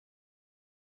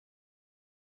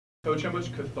Coach, how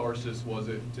much catharsis was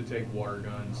it to take water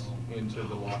guns into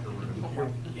the locker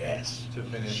room? Yes. To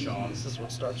finish off This is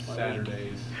what starts my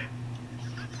Saturday's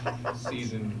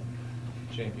season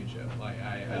championship. Like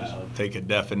I just Take a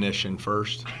definition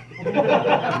first.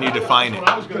 Can you define it?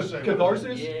 I was going to say.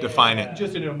 Catharsis? Yeah. Define it.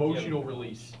 Just an emotional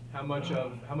release. How much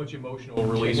emotional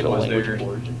release Checking a was language there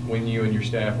board. when you and your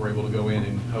staff were able to go in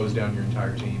and hose down your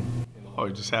entire team? Oh,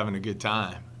 just having a good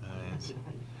time.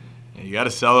 You got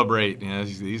to celebrate. You know,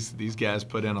 these guys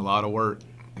put in a lot of work.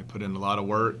 They put in a lot of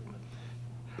work.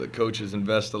 The coaches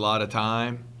invest a lot of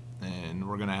time, and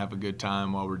we're going to have a good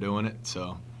time while we're doing it.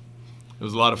 So it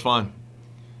was a lot of fun.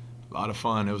 A lot of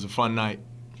fun. It was a fun night.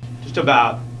 Just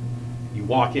about, you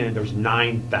walk in, there's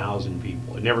 9,000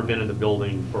 people. Had never been in the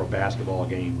building for a basketball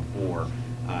game before.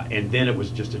 And then it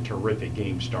was just a terrific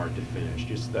game start to finish.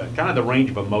 Just the kind of the range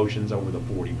of emotions over the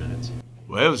 40 minutes.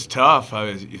 Well, it was tough.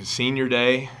 It was senior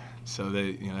day, so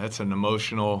that's an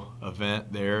emotional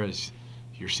event there as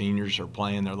your seniors are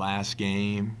playing their last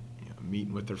game,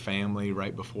 meeting with their family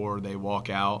right before they walk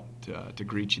out to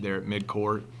greet you there at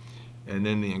midcourt. And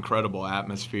then the incredible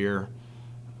atmosphere.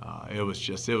 It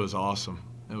was awesome.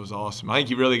 It was awesome. I think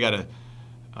you really got to,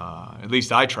 at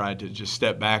least I tried to just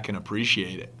step back and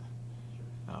appreciate it.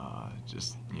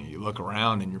 You look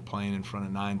around and you're playing in front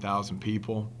of 9,000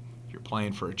 people. You're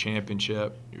playing for a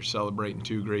championship. You're celebrating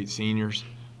two great seniors.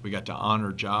 We got to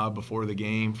honor Job before the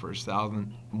game for his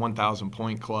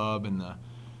 1,000-point club and the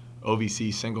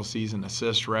OVC single-season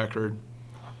assist record.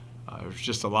 There's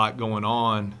just a lot going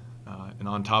on. And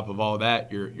on top of all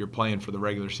that, you're playing for the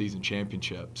regular season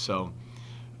championship. So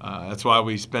that's why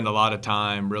we spend a lot of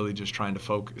time really just trying to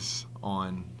focus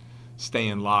on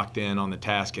staying locked in on the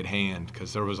task at hand,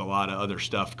 because there was a lot of other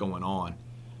stuff going on.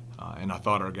 And I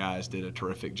thought our guys did a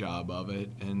terrific job of it.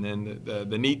 And then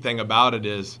the neat thing about it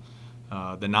is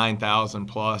the 9,000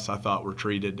 plus, I thought were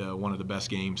treated one of the best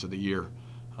games of the year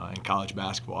in college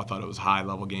basketball. I thought it was a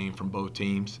high-level game from both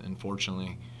teams, and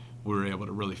fortunately we were able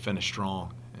to really finish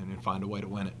strong and find a way to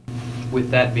win it.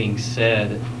 With that being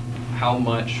said, how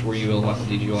much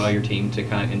did you allow your team to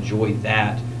kind of enjoy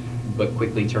that, but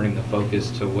quickly turning the focus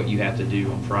to what you have to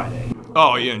do on Friday?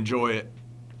 Oh, you enjoy it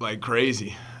like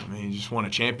crazy. I mean, you just won a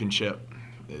championship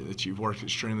that you've worked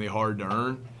extremely hard to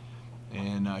earn,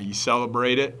 and you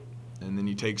celebrate it, and then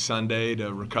you take Sunday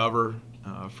to recover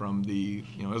from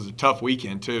it was a tough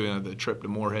weekend too. The trip to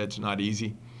Moorhead's not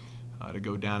easy, to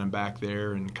go down and back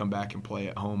there and come back and play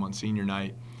at home on senior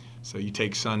night. So you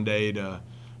take Sunday to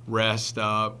rest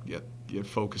up, get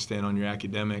focused in on your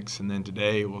academics, and then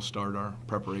today we'll start our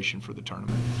preparation for the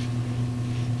tournament.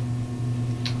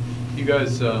 You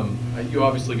guys, you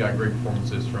obviously got great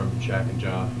performances from Shaq and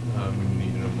Ja when you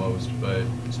needed them most, but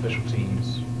special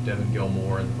teams, Devin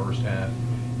Gilmore in the first half,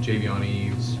 Javion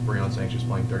Eves, Breon Sanchez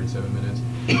playing 37 minutes.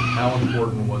 How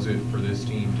important was it for this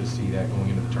team to see that going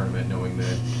into the tournament, knowing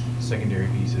that secondary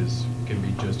pieces can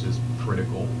be just as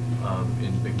critical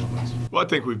in big moments? Well, I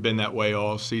think we've been that way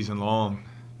all season long.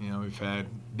 We've had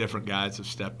different guys have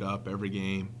stepped up every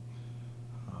game.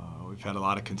 We've had a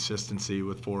lot of consistency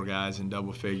with four guys in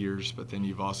double figures, but then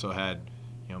you've also had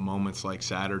moments like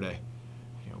Saturday,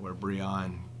 where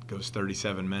Breon goes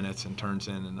 37 minutes and turns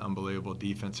in an unbelievable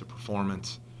defensive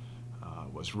performance.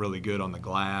 Was really good on the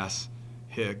glass.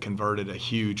 Converted a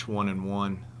huge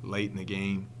 1-and-1 late in the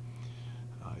game.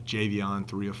 Javion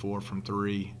 3 of 4 from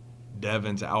 3.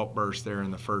 Devin's outburst there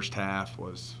in the first half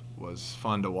was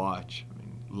fun to watch. I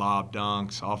mean, lob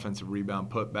dunks, offensive rebound,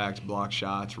 putbacks, block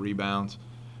shots, rebounds.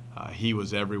 He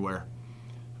was everywhere.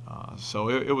 So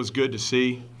it was good to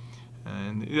see.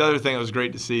 And the other thing that was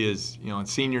great to see is, on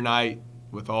senior night,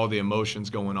 with all the emotions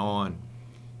going on,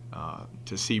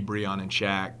 to see Breon and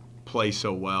Shaq play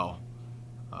so well.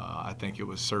 I think it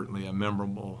was certainly a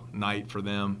memorable night for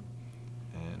them.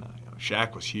 And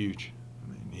Shaq was huge.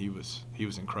 I mean, he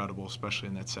was incredible, especially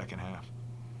in that second half.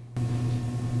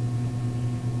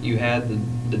 You had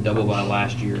the double bye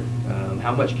last year.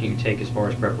 How much can you take as far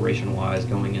as preparation-wise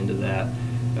going into that,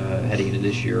 heading into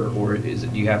this year, or do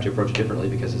you have to approach it differently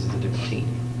because this is a different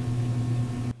team?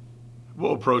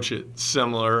 We'll approach it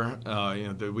similar.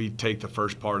 We take the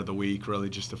first part of the week really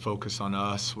just to focus on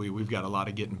us. We've got a lot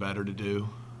of getting better to do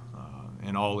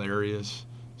in all areas.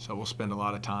 So we'll spend a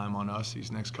lot of time on us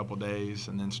these next couple days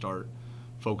and then start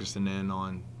focusing in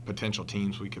on potential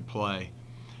teams we could play.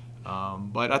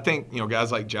 But I think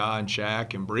guys like Ja and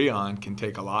Shaq and Breon can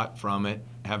take a lot from it,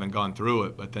 having gone through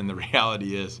it. But then the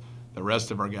reality is the rest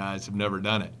of our guys have never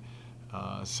done it.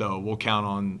 So we'll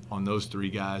count on those three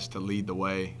guys to lead the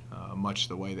way, much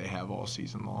the way they have all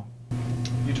season long.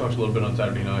 You talked a little bit on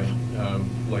Saturday night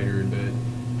later that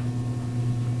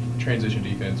transition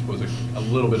defense was a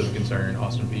little bit of a concern.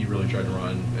 Austin Peay really tried to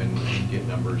run and get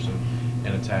numbers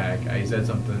and attack. Is that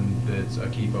something that's a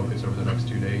key focus over the next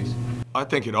 2 days? I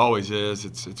think it always is.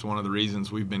 It's one of the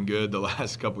reasons we've been good the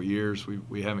last couple of years.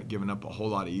 We haven't given up a whole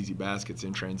lot of easy baskets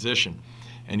in transition,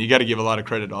 and you got to give a lot of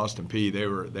credit to Austin Peay.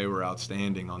 They were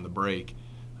outstanding on the break.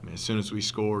 I mean, as soon as we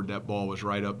scored, that ball was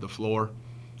right up the floor,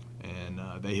 and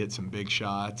they hit some big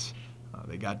shots.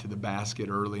 They got to the basket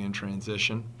early in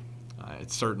transition.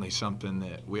 It's certainly something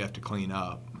that we have to clean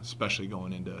up, especially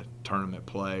going into tournament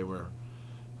play, where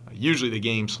usually the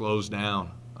game slows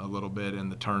down a little bit in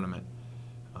the tournament.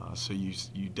 So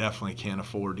you definitely can't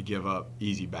afford to give up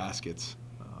easy baskets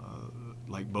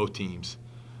like both teams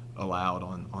allowed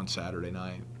on Saturday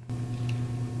night.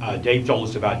 Dave told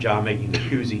us about John making the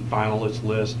Cousy finalist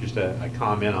list. Just a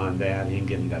comment on that, him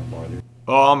getting that farther.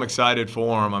 Oh, I'm excited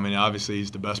for him. I mean, obviously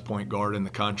he's the best point guard in the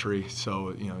country,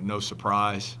 so no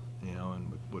surprise.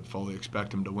 And would fully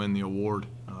expect him to win the award.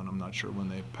 And I'm not sure when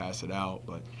they pass it out,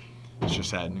 but he's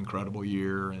just had an incredible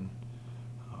year, and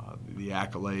the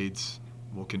accolades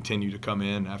will continue to come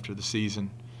in after the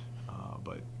season.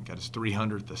 But got his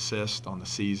 300th assist on the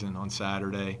season on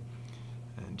Saturday,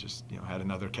 and just had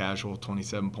another casual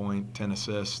 27-point, 10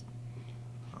 assists.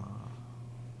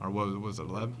 Or was it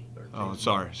 11? 13. Oh,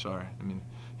 sorry. I mean,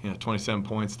 27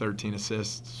 points, 13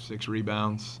 assists, 6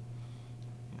 rebounds.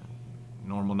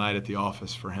 Normal night at the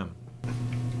office for him.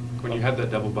 When you had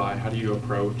that double bye, how do you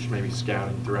approach maybe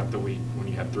scouting throughout the week when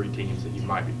you have 3 teams that you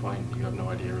might be playing? You have no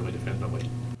idea really definitively.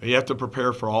 You have to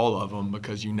prepare for all of them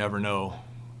because you never know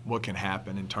what can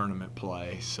happen in tournament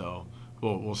play. So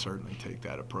we'll certainly take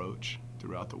that approach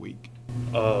throughout the week.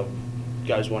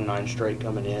 Guys won 9 straight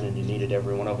coming in, and you needed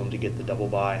every one of them to get the double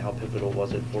bye. How pivotal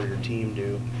was it for your team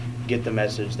to get the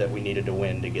message that we needed to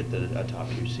win to get a top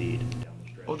 2 seed?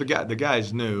 Well, the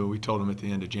guys knew. We told them at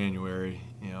the end of January.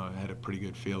 I had a pretty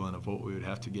good feeling of what we would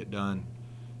have to get done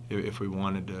if we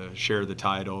wanted to share the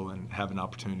title and have an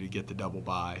opportunity to get the double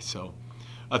bye. So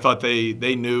I thought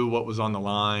they knew what was on the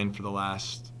line for the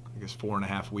last,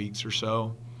 4.5 weeks or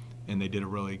so, and they did a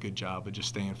really good job of just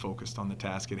staying focused on the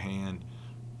task at hand.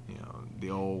 The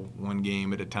old one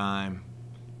game at a time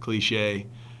cliche,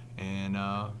 and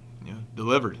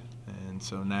delivered. And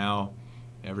so now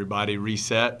everybody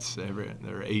resets.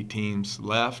 There are 8 teams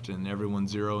left, and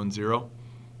everyone's 0-0.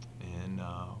 And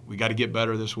we got to get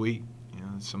better this week.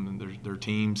 There are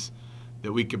teams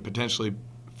that we could potentially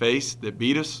face that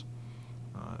beat us.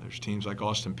 There's teams like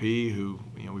Austin Peay who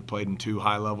we played in 2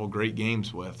 high-level great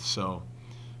games with. So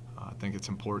I think it's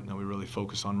important that we really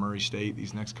focus on Murray State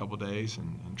these next couple of days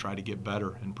and try to get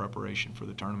better in preparation for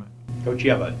the tournament. Coach,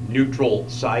 you have a neutral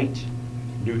site,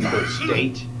 neutral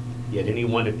state. Yet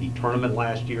anyone at the tournament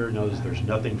last year knows there's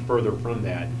nothing further from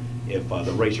that if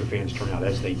the Racer fans turn out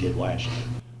as they did last year.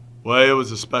 Well, it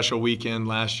was a special weekend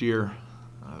last year.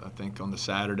 I think on the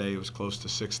Saturday it was close to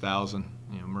 6,000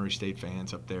 Murray State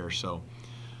fans up there. So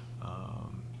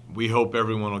we hope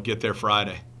everyone will get there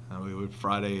Friday.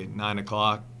 Friday at 9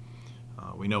 o'clock.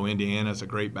 We know Indiana's a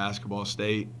great basketball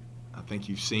state. I think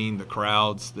you've seen the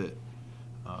crowds that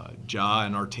Ja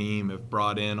and our team have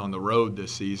brought in on the road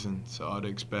this season, so I'd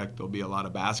expect there'll be a lot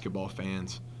of basketball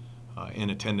fans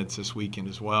in attendance this weekend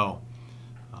as well.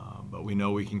 But we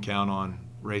know we can count on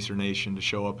Racer Nation to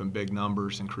show up in big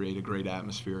numbers and create a great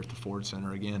atmosphere at the Ford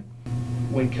Center again.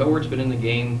 When Cowart's been in the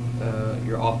game,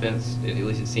 your offense, at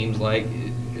least it seems like,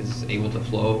 is able to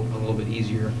flow a little bit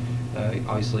easier.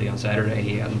 Obviously on Saturday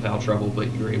he had in foul trouble,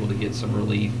 but you were able to get some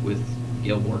relief with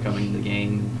Gilmore coming in the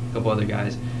game, a couple other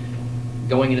guys.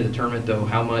 Going into the tournament, though,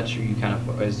 how much are you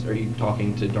are you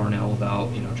talking to Darnell about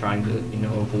trying to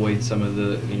avoid some of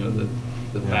the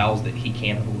the fouls that he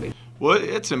can't avoid? Well,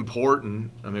 it's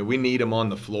important. I mean, we need him on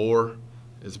the floor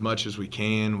as much as we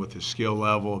can with his skill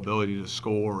level, ability to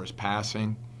score, his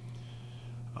passing.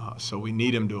 So we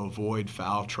need him to avoid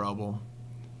foul trouble.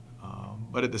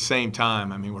 But at the same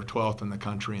time, I mean, we're 12th in the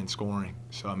country in scoring.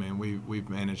 So I mean, we've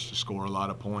managed to score a lot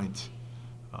of points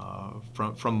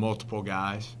from multiple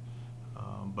guys.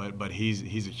 But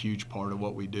he's a huge part of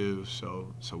what we do,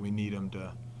 so we need him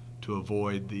to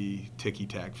avoid the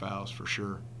ticky-tack fouls for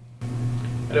sure.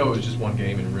 I know it was just one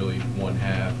game and really one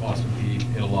half. Austin Peay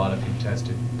hit a lot of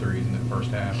contested threes in the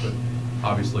first half, but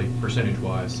obviously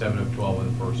percentage-wise, 7 of 12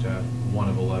 in the first half, 1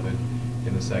 of 11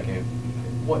 in the second.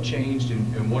 What changed,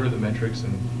 and what are the metrics,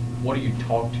 and what do you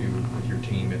talk to with your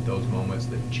team at those moments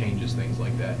that changes things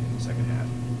like that in the second half?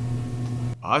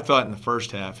 I thought in the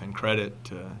first half, and credit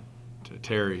to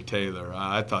Terry Taylor,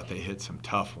 I thought they hit some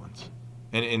tough ones.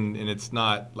 And it's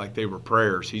not like they were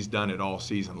prayers. He's done it all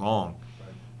season long.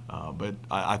 But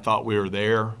I thought we were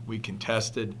there. We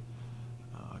contested.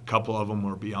 couple of them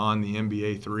were beyond the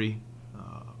NBA three.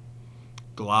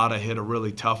 Galata hit a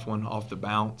really tough one off the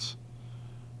bounce.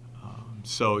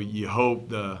 So you hope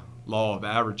the law of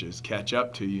averages catch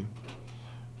up to you.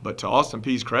 But to Austin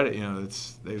Peay's credit,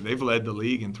 they've led the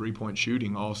league in three-point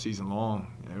shooting all season long.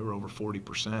 They were over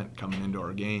 40% coming into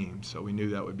our game, so we knew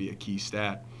that would be a key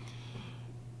stat.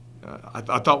 I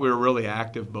thought we were really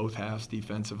active both halves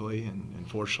defensively, and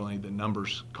unfortunately the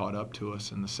numbers caught up to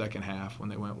us in the second half when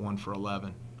they went 1 for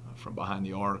 11 from behind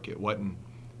the arc. It wasn't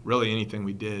really anything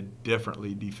we did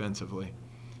differently defensively.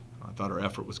 I thought our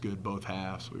effort was good both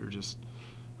halves. We were just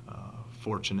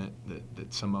fortunate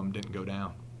that some of them didn't go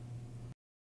down.